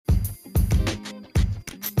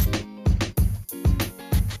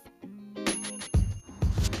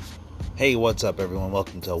Hey, what's up, everyone?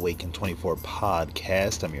 Welcome to Awaken 24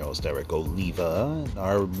 podcast. I'm your host, Eric Oliva. And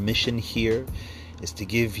our mission here is to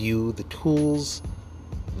give you the tools,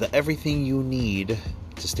 everything you need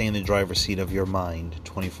to stay in the driver's seat of your mind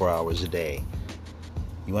 24 hours a day.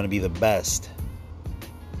 You want to be the best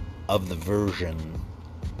of the version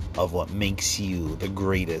of what makes you the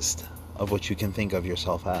greatest of what you can think of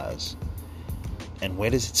yourself as. And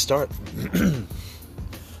where does it start?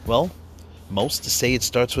 Well, most say it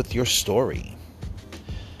starts with your story.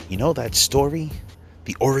 You know that story?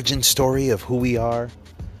 The origin story of who we are?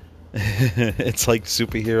 It's like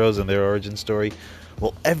superheroes and their origin story.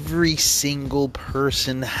 Well, every single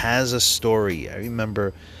person has a story. I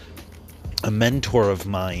remember a mentor of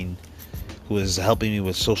mine who was helping me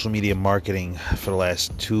with social media marketing for the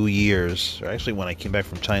last 2 years, or actually when I came back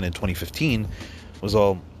from China in 2015, was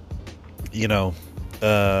all,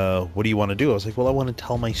 what do you want to do? I was like, well, I want to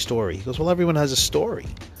tell my story. He goes, well, everyone has a story.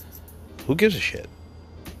 Who gives a shit?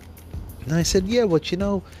 And I said, yeah, but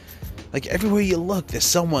like everywhere you look, there's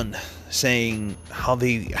someone saying how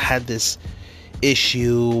they had this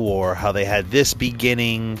issue, or how they had this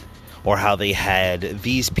beginning, or how they had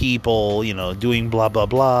these people, doing blah, blah,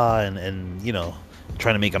 blah, and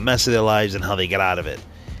trying to make a mess of their lives and how they get out of it.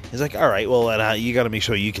 He's like, all right, well, you got to make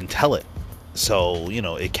sure you can tell it so,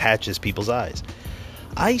 it catches people's eyes.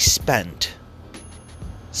 I spent,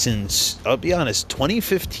 since, I'll be honest,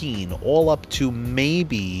 2015, all up to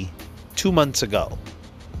maybe 2 months ago,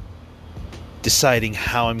 deciding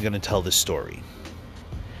how I'm going to tell this story.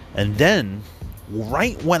 And then,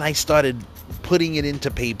 right when I started putting it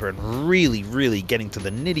into paper and really, really getting to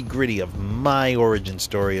the nitty-gritty of my origin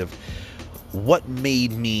story of what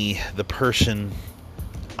made me the person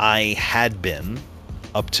I had been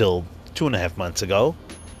up till 2.5 months ago,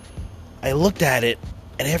 I looked at it,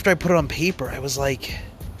 and after I put it on paper, I was like,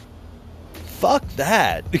 fuck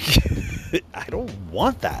that. I don't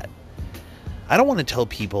want that. I don't want to tell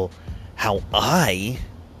people how I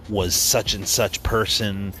was such and such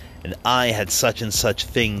person and I had such and such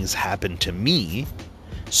things happen to me,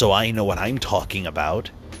 so I know what I'm talking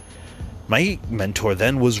about. My mentor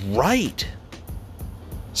then was right.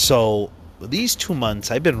 So these 2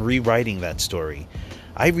 months, I've been rewriting that story.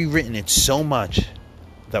 I've rewritten it so much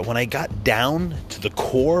that when I got down to the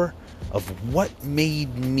core of what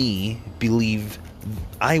made me believe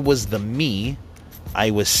I was the me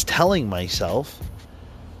I was telling myself,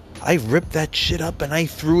 I ripped that shit up and I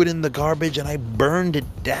threw it in the garbage and I burned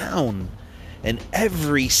it down. And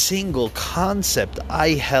every single concept I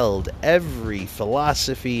held, every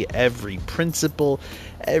philosophy, every principle,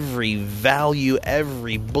 every value,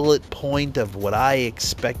 every bullet point of what I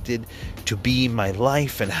expected to be my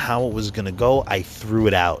life and how it was going to go, I threw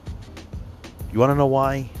it out. You want to know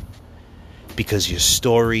why? Because your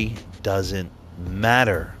story doesn't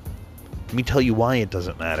matter. Let me tell you why it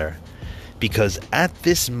doesn't matter. Because at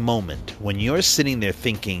this moment, when you're sitting there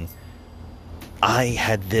thinking, I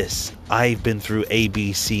had this, I've been through A,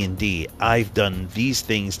 B, C, and D, I've done these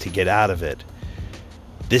things to get out of it,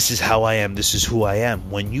 this is how I am, this is who I am.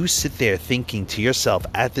 When you sit there thinking to yourself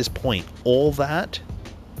at this point, all that,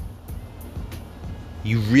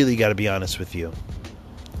 you really got to be honest with you.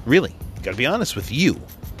 Really, you got to be honest with you,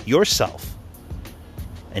 yourself,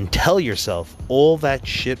 and tell yourself all that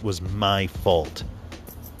shit was my fault.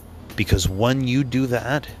 Because when you do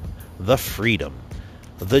that, the freedom,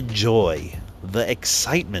 the joy, the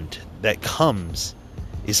excitement that comes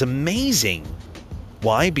is amazing.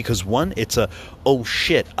 Why? Because one, it's oh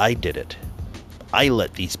shit, I did it. I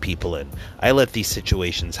let these people in. I let these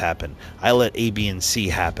situations happen. I let A, B, and C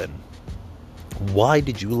happen. Why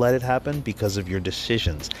did you let it happen? Because of your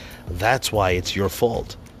decisions. That's why it's your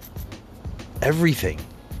fault. Everything.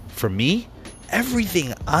 For me,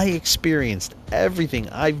 everything I experienced, everything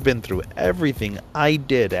I've been through, everything I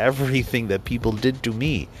did, everything that people did to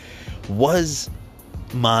me was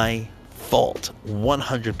my fault.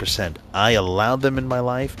 100%. I allowed them in my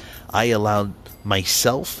life. I allowed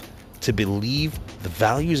myself to believe the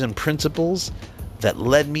values and principles that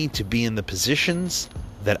led me to be in the positions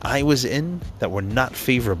that I was in that were not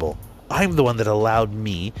favorable. I'm the one that allowed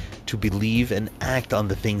me to believe and act on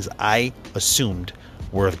the things I assumed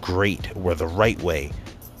were great, were the right way.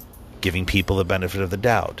 Giving people the benefit of the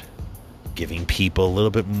doubt. Giving people a little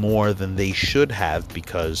bit more than they should have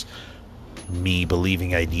because me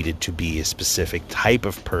believing I needed to be a specific type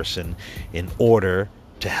of person in order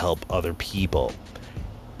to help other people.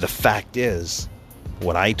 The fact is,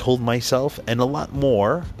 what I told myself, and a lot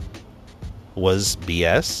more, was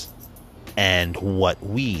BS. And what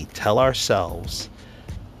we tell ourselves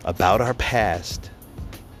about our past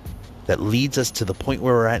that leads us to the point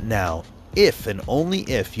where we're at now if and only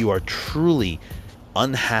if you are truly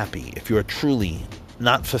unhappy, if you are truly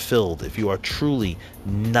not fulfilled, if you are truly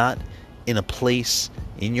not in a place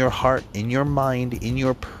in your heart, in your mind, in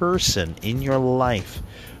your person, in your life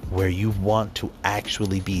where you want to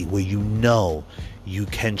actually be, where you know you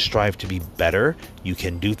can strive to be better, you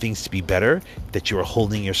can do things to be better, that you are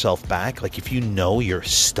holding yourself back. Like if you know you're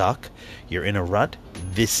stuck, you're in a rut,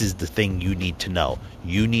 this is the thing you need to know.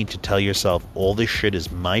 You need to tell yourself all this shit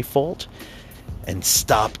is my fault and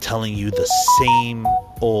stop telling you the same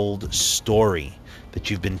old story that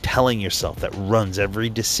you've been telling yourself that runs every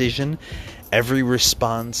decision, every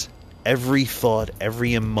response, every thought,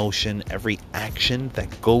 every emotion, every action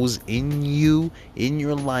that goes in you, in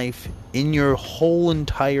your life, in your whole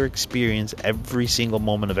entire experience, every single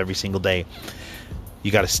moment of every single day.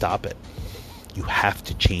 You got to stop it. You have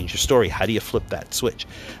to change your story. How do you flip that switch?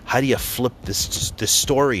 How do you flip this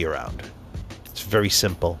story around? It's very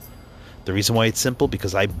simple. The reason why it's simple,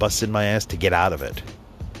 because I busted my ass to get out of it.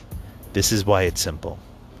 This is why it's simple.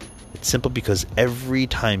 It's simple because every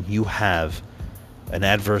time you have an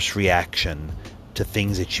adverse reaction to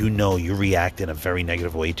things that you know you react in a very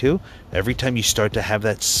negative way to, every time you start to have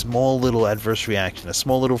that small little adverse reaction, a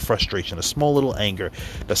small little frustration, a small little anger,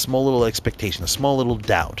 a small little expectation, a small little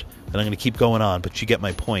doubt, and I'm going to keep going on, but you get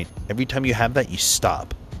my point. Every time you have that, you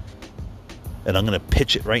stop. And I'm going to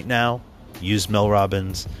pitch it right now. Use Mel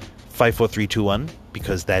Robbins' 5, 4, 3, 2, 1,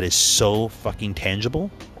 because that is so fucking tangible.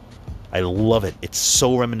 I love it. It's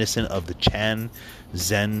so reminiscent of the Chan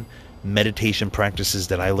Zen meditation practices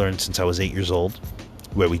that I learned since I was 8 years old,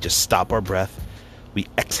 where we just stop our breath, we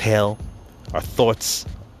exhale, our thoughts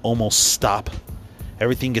almost stop,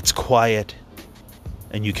 everything gets quiet,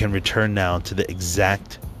 and you can return now to the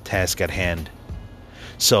exact task at hand.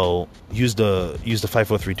 So use the 5,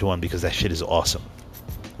 4, 3, 2, 1 because that shit is awesome.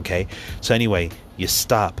 Okay? So anyway, you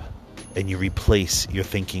stop and you replace your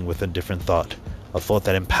thinking with a different thought. A thought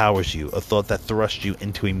that empowers you, a thought that thrusts you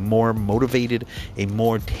into a more motivated, a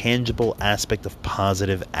more tangible aspect of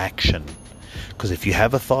positive action. Because if you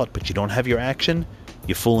have a thought but you don't have your action,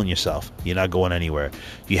 you're fooling yourself. You're not going anywhere.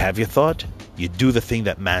 You have your thought, you do the thing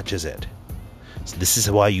that matches it. So this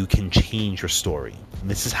is why you can change your story. And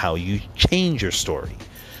this is how you change your story.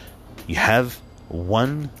 You have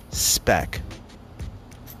one speck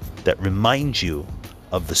that reminds you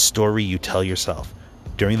of the story you tell yourself.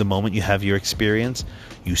 During the moment you have your experience,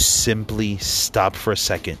 you simply stop for a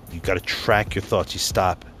second. You got to track your thoughts. You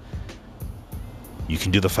stop. You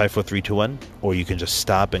can do the 5, 4, 3, 2, 1, or you can just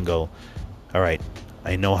stop and go, all right,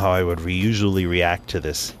 I know how I would usually react to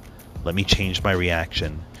this. Let me change my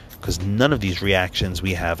reaction, because none of these reactions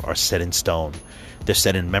we have are set in stone. They're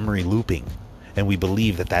set in memory looping, and we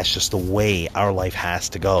believe that that's just the way our life has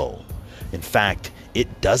to go. In fact,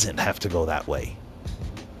 it doesn't have to go that way.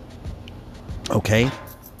 Okay?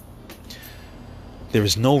 There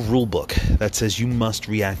is no rule book that says you must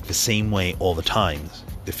react the same way all the time.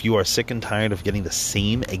 If you are sick and tired of getting the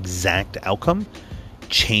same exact outcome,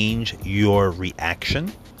 change your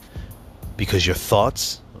reaction, because your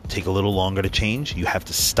thoughts take a little longer to change. You have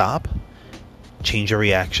to stop, change your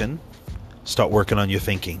reaction, start working on your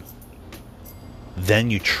thinking. Then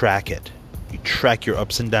you track it. You track your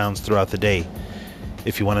ups and downs throughout the day.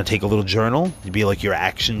 If you want to take a little journal, it'd be like your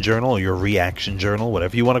action journal or your reaction journal,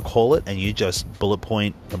 whatever you want to call it, and you just bullet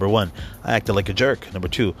point: number 1, I acted like a jerk. Number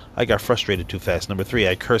 2, I got frustrated too fast. Number 3,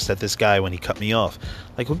 I cursed at this guy when he cut me off.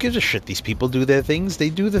 Like, who gives a shit? These people do their things. They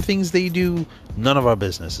do the things they do. None of our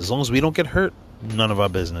business. As long as we don't get hurt, none of our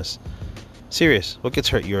business. Serious. What gets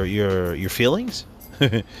hurt? Your feelings?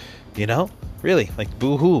 You know? Really? Like,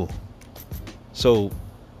 boo-hoo. So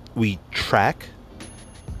we track.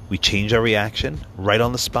 We change our reaction right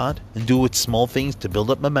on the spot and do it with small things to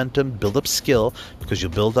build up momentum, build up skill, because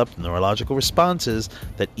you'll build up neurological responses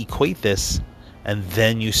that equate this, and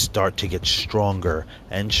then you start to get stronger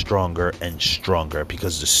and stronger and stronger,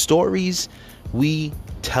 because the stories we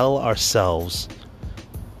tell ourselves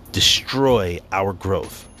destroy our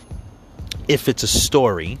growth. If it's a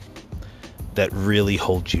story that really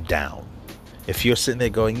holds you down. If you're sitting there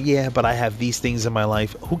going, yeah, but I have these things in my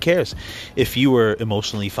life, who cares? If you were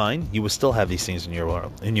emotionally fine, you would still have these things in your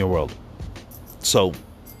world. So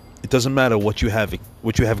it doesn't matter what you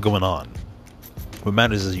have going on. What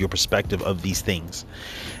matters is your perspective of these things.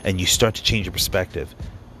 And you start to change your perspective,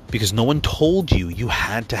 because no one told you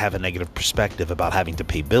had to have a negative perspective about having to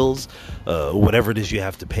pay bills, whatever it is you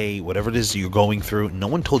have to pay, whatever it is you're going through. No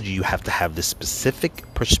one told you have to have this specific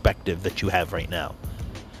perspective that you have right now.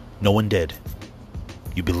 No one did.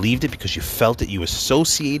 You believed it because you felt it. You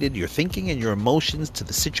associated your thinking and your emotions to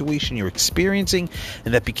the situation you're experiencing,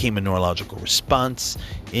 and that became a neurological response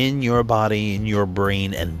in your body, in your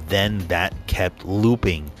brain, and then that kept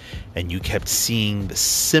looping. And you kept seeing the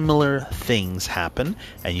similar things happen,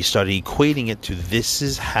 and you started equating it to this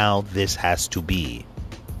is how this has to be.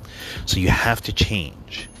 So you have to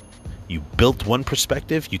change. You built one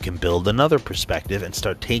perspective, you can build another perspective and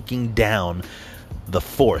start taking down the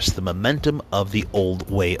force, the momentum of the old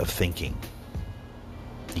way of thinking.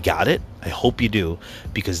 You got it? I hope you do,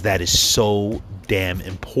 because that is so damn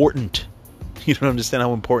important. You don't understand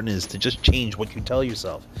how important it is to just change what you tell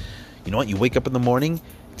yourself. You know what? You wake up in the morning,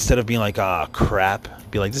 instead of being like, crap,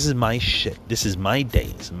 be like, this is my shit. This is my day.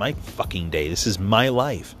 This is my fucking day. This is my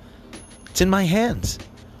life. It's in my hands.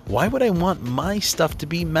 Why would I want my stuff to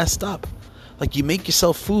be messed up? Like, you make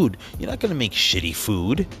yourself food. You're not going to make shitty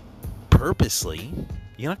food purposely.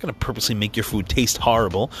 You're not going to purposely make your food taste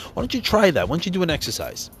horrible. Why don't you try that? Why don't you do an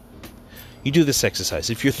exercise? You do this exercise.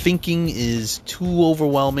 If your thinking is too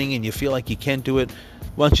overwhelming and you feel like you can't do it,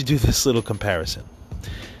 why don't you do this little comparison?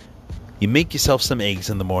 You make yourself some eggs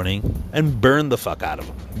in the morning and burn the fuck out of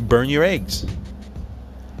them. Burn your eggs.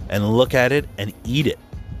 And look at it and eat it.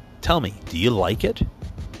 Tell me, do you like it?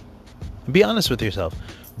 Be honest with yourself.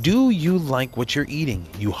 Do you like what you're eating?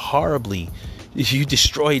 You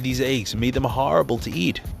destroyed these eggs and made them horrible to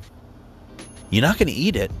eat. You're not going to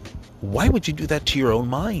eat it. Why would you do that to your own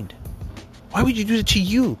mind? Why would you do it to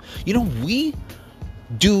you? You know, we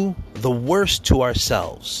do the worst to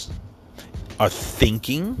ourselves. Our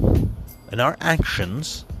thinking and our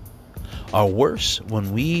actions are worse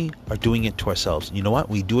when we are doing it to ourselves. You know what?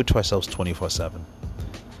 We do it to ourselves 24/7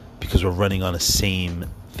 because we're running on a same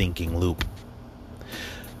thinking loop.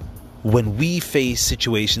 When we face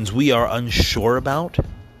situations we are unsure about,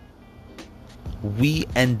 we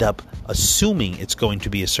end up assuming it's going to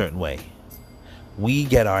be a certain way. We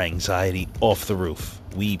get our anxiety off the roof.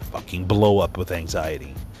 We fucking blow up with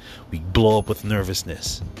anxiety. We blow up with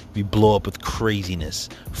nervousness. We blow up with craziness,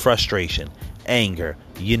 frustration, anger,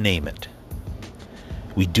 you name it.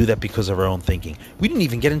 We do that because of our own thinking. We didn't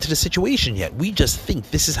even get into the situation yet. We just think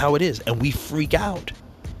this is how it is, and we freak out.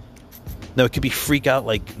 Now, it could be freak out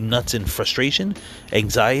like nuts in frustration,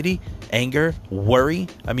 anxiety, anger, worry,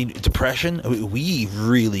 depression. We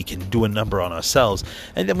really can do a number on ourselves.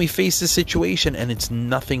 And then we face the situation and it's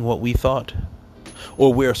nothing what we thought.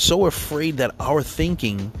 Or we're so afraid that our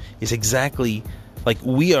thinking is exactly, like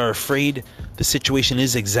we are afraid the situation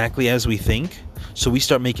is exactly as we think. So we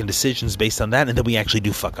start making decisions based on that, and then we actually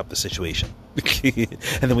do fuck up the situation.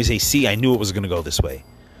 And then we say, see, I knew it was going to go this way.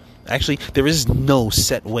 Actually, there is no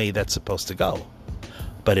set way that's supposed to go.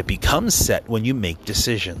 But it becomes set when you make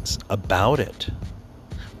decisions about it.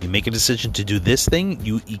 You make a decision to do this thing,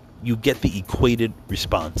 you get the equated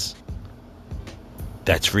response.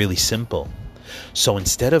 That's really simple. So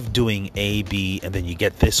instead of doing A, B, and then you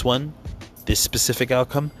get this one, this specific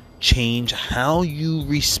outcome, change how you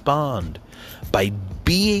respond by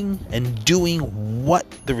being and doing what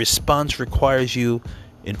the response requires you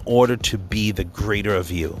in order to be the greater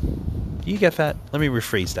of you. You get that? Let me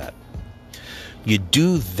rephrase that. You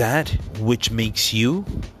do that which makes you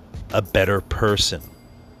a better person.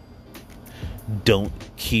 Don't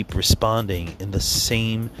keep responding in the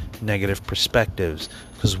same negative perspectives,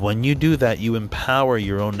 because when you do that, you empower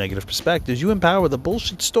your own negative perspectives. You empower the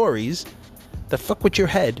bullshit stories that fuck with your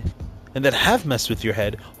head and that have messed with your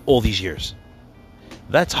head all these years.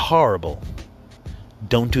 That's horrible.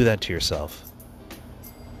 Don't do that to yourself.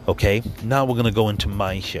 Okay, now we're going to go into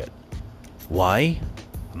my shit. Why?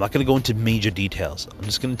 I'm not going to go into major details. I'm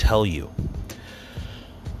just going to tell you.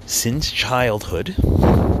 Since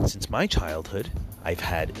my childhood, I've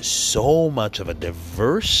had so much of a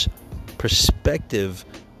diverse perspective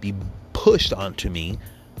be pushed onto me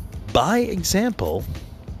by example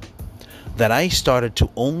that I started to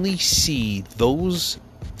only see those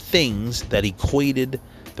things that equated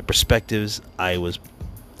the perspectives I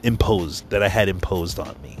had imposed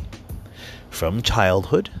on me. From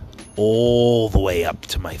childhood all the way up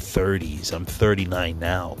to my 30s. I'm 39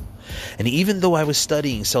 now. And even though I was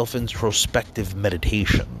studying self-introspective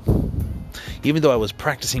meditation, even though I was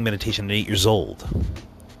practicing meditation at 8 years old,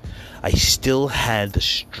 I still had the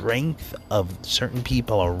strength of certain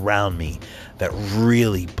people around me that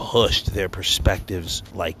really pushed their perspectives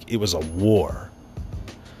like it was a war.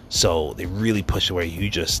 So they really pushed where you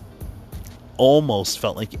just almost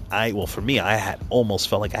felt like I had almost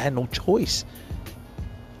felt like I had no choice.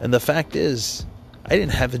 And the fact is, I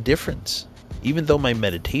didn't have a difference. Even though my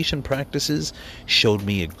meditation practices showed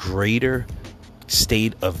me a greater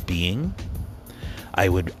state of being, I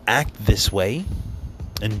would act this way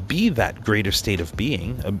and be that greater state of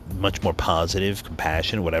being, a much more positive,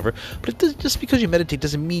 compassionate, whatever. But just because you meditate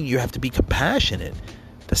doesn't mean you have to be compassionate.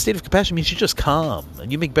 The state of compassion means you're just calm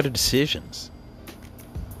and you make better decisions.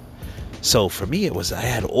 So for me, it was I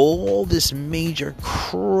had all this major,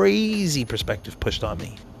 crazy perspective pushed on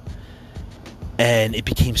me. And it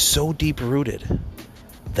became so deep-rooted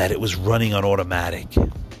that it was running on automatic.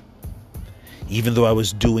 Even though I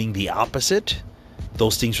was doing the opposite,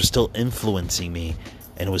 those things were still influencing me,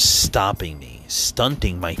 and it was stopping me,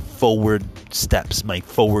 stunting my forward steps, my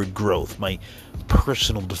forward growth, my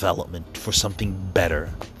personal development for something better,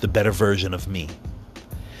 the better version of me.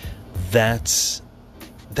 That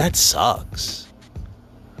sucks.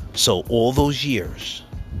 So all those years,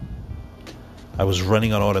 I was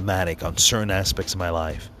running on automatic on certain aspects of my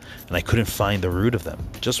life, and I couldn't find the root of them.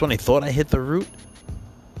 Just when I thought I hit the root,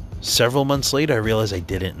 several months later I realized I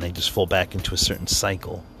didn't, and I just fall back into a certain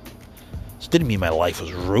cycle. So it didn't mean my life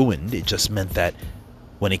was ruined. It just meant that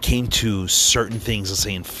when it came to certain things, let's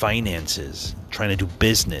say in finances, trying to do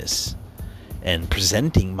business, and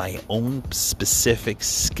presenting my own specific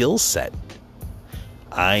skill set,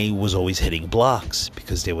 I was always hitting blocks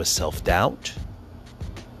because there was self-doubt.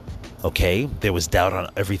 Okay, there was doubt on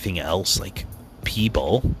everything else, like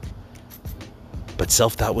people, but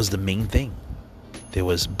self-doubt was the main thing. There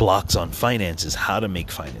was blocks on finances, how to make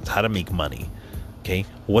finance, how to make money. Okay,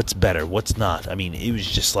 what's better, what's not. I mean, it was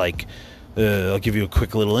just like, I'll give you a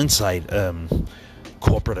quick little insight.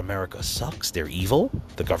 Corporate America sucks. They're evil.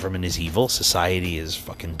 The government is evil. Society is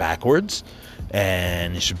fucking backwards.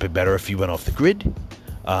 And it should be better if you went off the grid.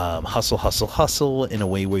 Hustle, hustle, hustle in a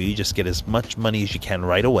way where you just get as much money as you can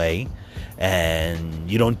right away. And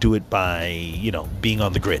you don't do it by, being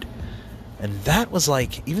on the grid. And that was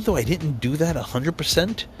like, even though I didn't do that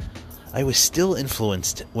 100%, I was still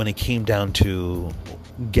influenced when it came down to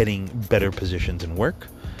getting better positions in work,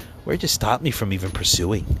 where it just stopped me from even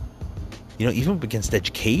pursuing. Even against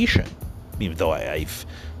education, even though I'm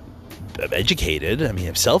educated,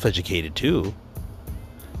 I'm self-educated too,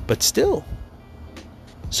 but still.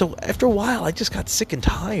 So after a while, I just got sick and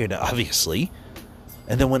tired, obviously.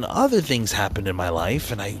 And then when other things happened in my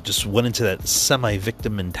life, and I just went into that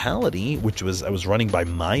semi-victim mentality, which was I was running by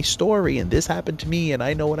my story, and this happened to me, and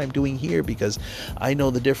I know what I'm doing here because I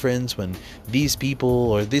know the difference when these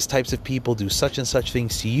people or these types of people do such and such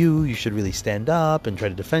things to you. You should really stand up and try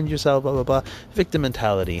to defend yourself, blah, blah, blah. Victim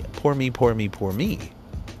mentality. Poor me, poor me, poor me.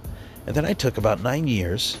 And then I took about 9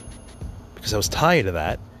 years, because I was tired of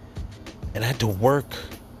that, and I had to work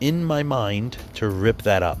in my mind to rip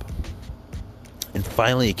that up. And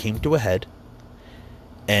finally it came to a head.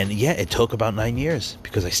 And yeah, it took about 9 years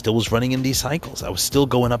because I still was running in these cycles. I was still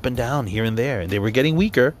going up and down here and there. And they were getting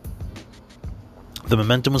weaker. The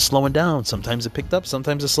momentum was slowing down. Sometimes it picked up,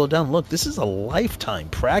 sometimes it slowed down. Look, this is a lifetime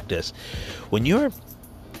practice. When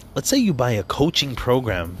let's say you buy a coaching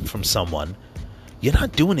program from someone, you're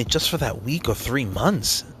not doing it just for that week or 3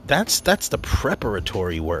 months. That's the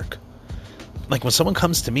preparatory work. Like when someone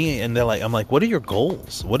comes to me and I'm like, what are your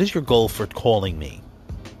goals? What is your goal for calling me?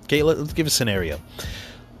 Okay, let's give a scenario.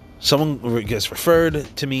 Someone gets referred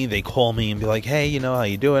to me, they call me and be like, hey, how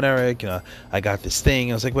you doing, Eric? I got this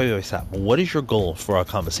thing. I was like, wait, stop. What is your goal for our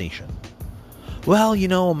conversation? Well,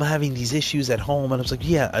 I'm having these issues at home. And I was like,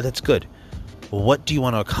 yeah, that's good. What do you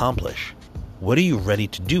want to accomplish? What are you ready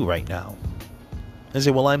to do right now? I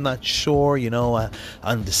say, well, I'm not sure,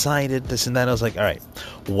 undecided, this and that. I was like, all right,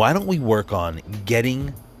 why don't we work on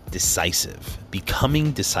getting decisive,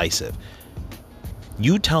 becoming decisive?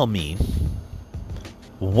 You tell me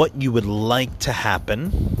what you would like to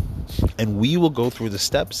happen, and we will go through the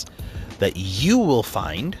steps that you will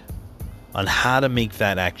find on how to make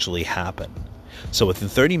that actually happen. So within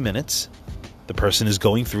 30 minutes, the person is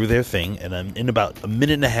going through their thing, and I'm in about a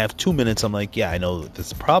minute and a half, 2 minutes, I'm like, yeah, I know what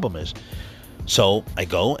this problem is. So I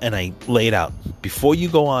go and I lay it out. Before you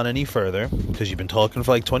go on any further, because you've been talking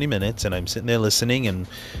for like 20 minutes and I'm sitting there listening and,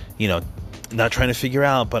 not trying to figure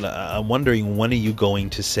out, but I'm wondering, when are you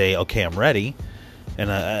going to say, okay, I'm ready?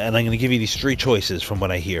 And I'm going to give you these 3 choices from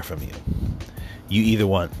what I hear from you. You either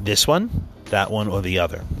want this one, that one, or the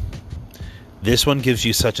other. This one gives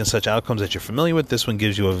you such and such outcomes that you're familiar with. This one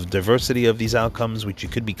gives you a diversity of these outcomes which you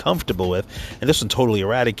could be comfortable with. And this one totally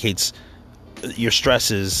eradicates your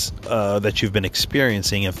stresses that you've been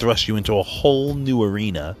experiencing and thrust you into a whole new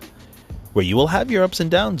arena where you will have your ups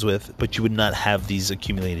and downs with, but you would not have these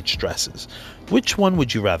accumulated stresses. Which one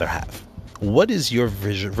would you rather have? What is your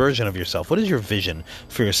version of yourself? What is your vision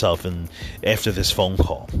for yourself after this phone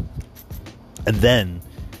call? And then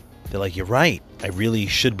they're like, you're right. I really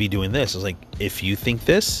should be doing this. I was like, if you think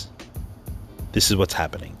this is what's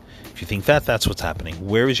happening. If If you think that, that's what's happening.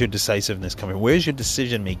 Where is your decisiveness coming from? Where is your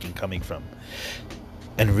decision making coming from?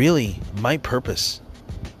 And really, my purpose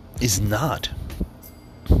is not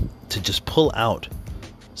to just pull out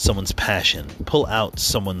someone's passion, pull out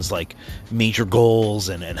someone's like major goals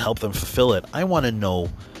and help them fulfill it. I want to know,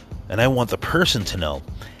 and I want the person to know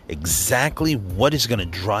exactly what is going to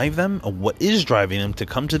drive them, or what is driving them to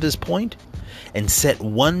come to this point, and set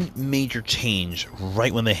one major change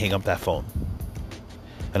right when they hang up that phone.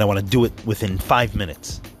 And I want to do it within 5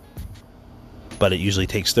 minutes. But it usually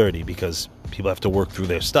takes 30 because people have to work through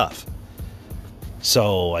their stuff.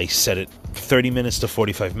 So I set it 30 minutes to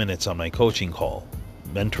 45 minutes on my coaching call,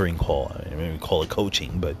 mentoring call. I don't even call it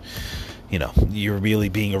coaching, but you know, you're really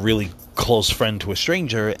being a really close friend to a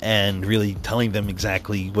stranger and really telling them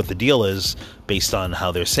exactly what the deal is based on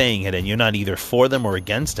how they're saying it. And you're not either for them or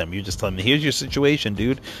against them. You're just telling them, here's your situation,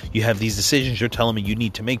 dude. You have these decisions you're telling me you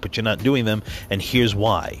need to make, but you're not doing them. And here's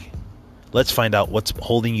why. Let's find out what's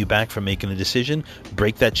holding you back from making a decision.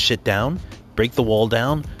 Break that shit down. Break the wall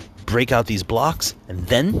down. Break out these blocks. And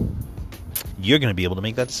then you're going to be able to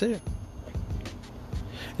make that decision.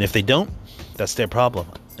 And if they don't, that's their problem.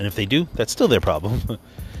 And if they do, that's still their problem.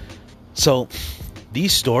 So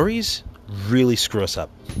these stories really screw us up.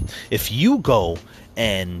 If you go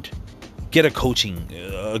and get a coach,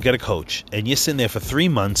 and you're sitting there for 3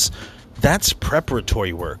 months, that's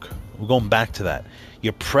preparatory work. We're going back to that.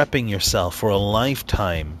 You're prepping yourself for a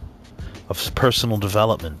lifetime of personal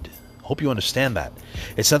development. Hope you understand that.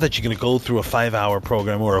 It's not that you're going to go through a 5-hour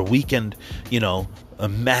program or a weekend, a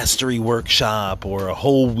mastery workshop or a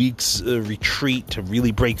whole week's retreat to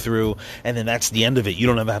really break through, and then that's the end of it. You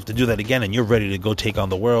don't ever have to do that again, and you're ready to go take on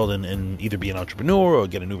the world and either be an entrepreneur or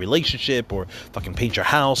get a new relationship or fucking paint your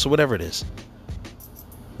house or whatever it is.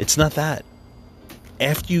 It's not that.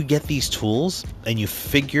 After you get these tools and you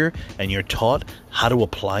figure and you're taught how to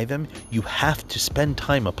apply them, you have to spend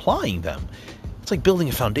time applying them. It's like building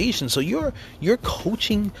a foundation. So you're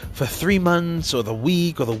coaching for 3 months or the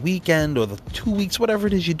week or the weekend or the 2 weeks, whatever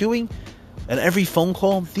it is you're doing. And every phone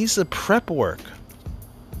call, these are prep work.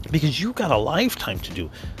 Because you've got a lifetime to do.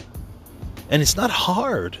 And it's not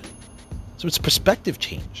hard. So it's perspective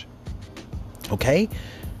change. Okay?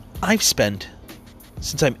 I've spent,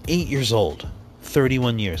 since I'm 8 years old,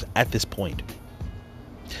 31 years at this point,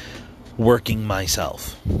 working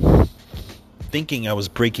myself. Thinking I was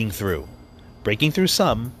breaking through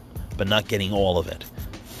some, but not getting all of it.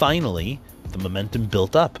 Finally, the momentum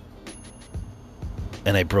built up,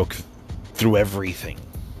 and I broke through everything.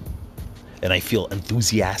 And I feel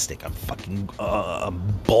enthusiastic. I'm fucking, I'm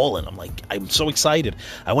balling. I'm so excited.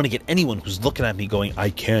 I want to get anyone who's looking at me going, I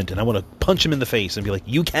can't. And I want to punch him in the face and be like,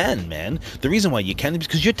 you can, man. The reason why you can is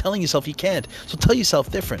because you're telling yourself you can't. So tell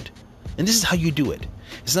yourself different. And this is how you do it.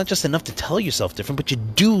 It's not just enough to tell yourself different, but you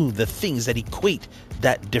do the things that equate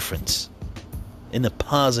that difference in a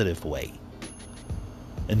positive way.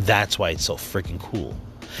 And that's why it's so freaking cool.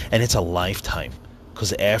 And it's a lifetime.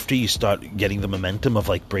 Because after you start getting the momentum of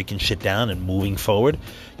like breaking shit down and moving forward,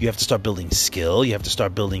 you have to start building skill. You have to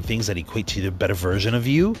start building things that equate to the better version of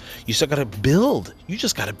you. You still got to build. You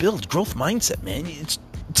just got to build growth mindset, man. It's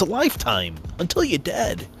a lifetime until you're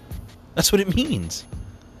dead. That's what it means.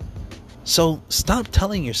 So stop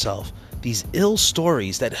telling yourself these ill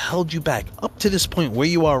stories that held you back up to this point where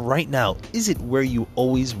you are right now. Is it where you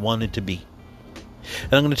always wanted to be?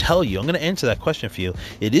 And I'm going to tell you, I'm going to answer that question for you.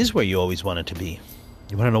 It is where you always wanted to be.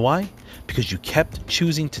 You want to know why? Because you kept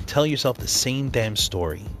choosing to tell yourself the same damn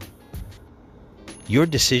story. Your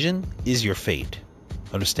decision is your fate.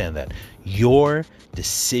 Understand that. Your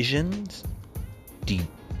decisions,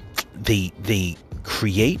 they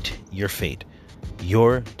create your fate.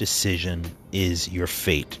 Your decision is your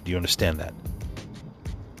fate. Do you understand that?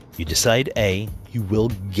 You decide A, you will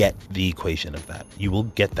get the equation of that. You will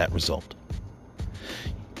get that result.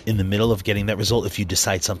 In the middle of getting that result, if you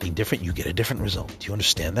decide something different, you get a different result. Do you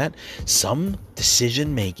understand that? Some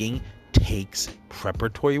decision making takes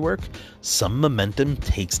preparatory work. Some momentum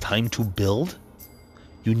takes time to build.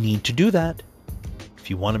 You need to do that if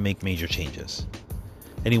you want to make major changes.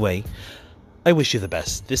 Anyway, I wish you the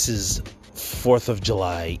best. This is 4th of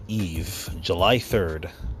July Eve, July 3rd,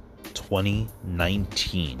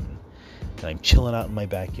 2019. And I'm chilling out in my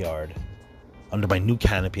backyard under my new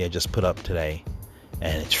canopy I just put up today.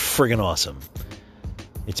 And it's friggin' awesome.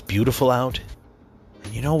 It's beautiful out.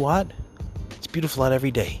 And you know what? It's beautiful out every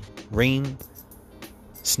day. Rain,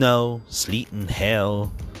 snow, sleet, and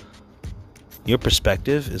hail. Your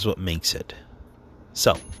perspective is what makes it.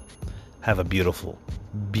 So, have a beautiful,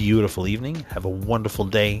 beautiful evening. Have a wonderful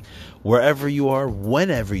day. Wherever you are,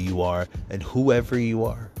 whenever you are, and whoever you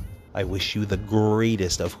are. I wish you the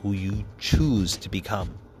greatest of who you choose to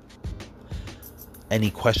become.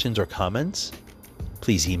 Any questions or comments?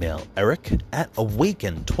 Please email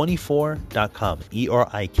eric@awaken24.com.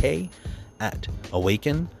 ERIK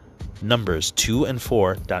 @awaken numbers 2 and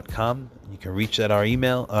 4.com. You can reach at our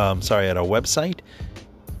email, at our website,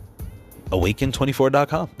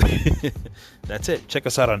 awaken24.com. That's it. Check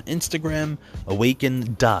us out on Instagram,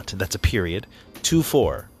 awaken dot, that's a period,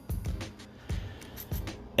 24.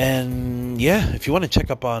 And yeah, if you want to check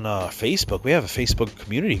up on Facebook, we have a Facebook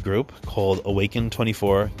community group called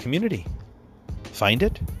Awaken24 Community. Find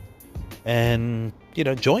it and,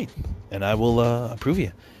 join, and I will approve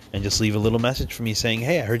you. And just leave a little message for me saying,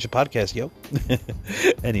 hey, I heard your podcast, yo.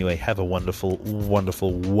 Anyway, have a wonderful,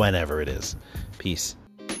 wonderful whenever it is. Peace.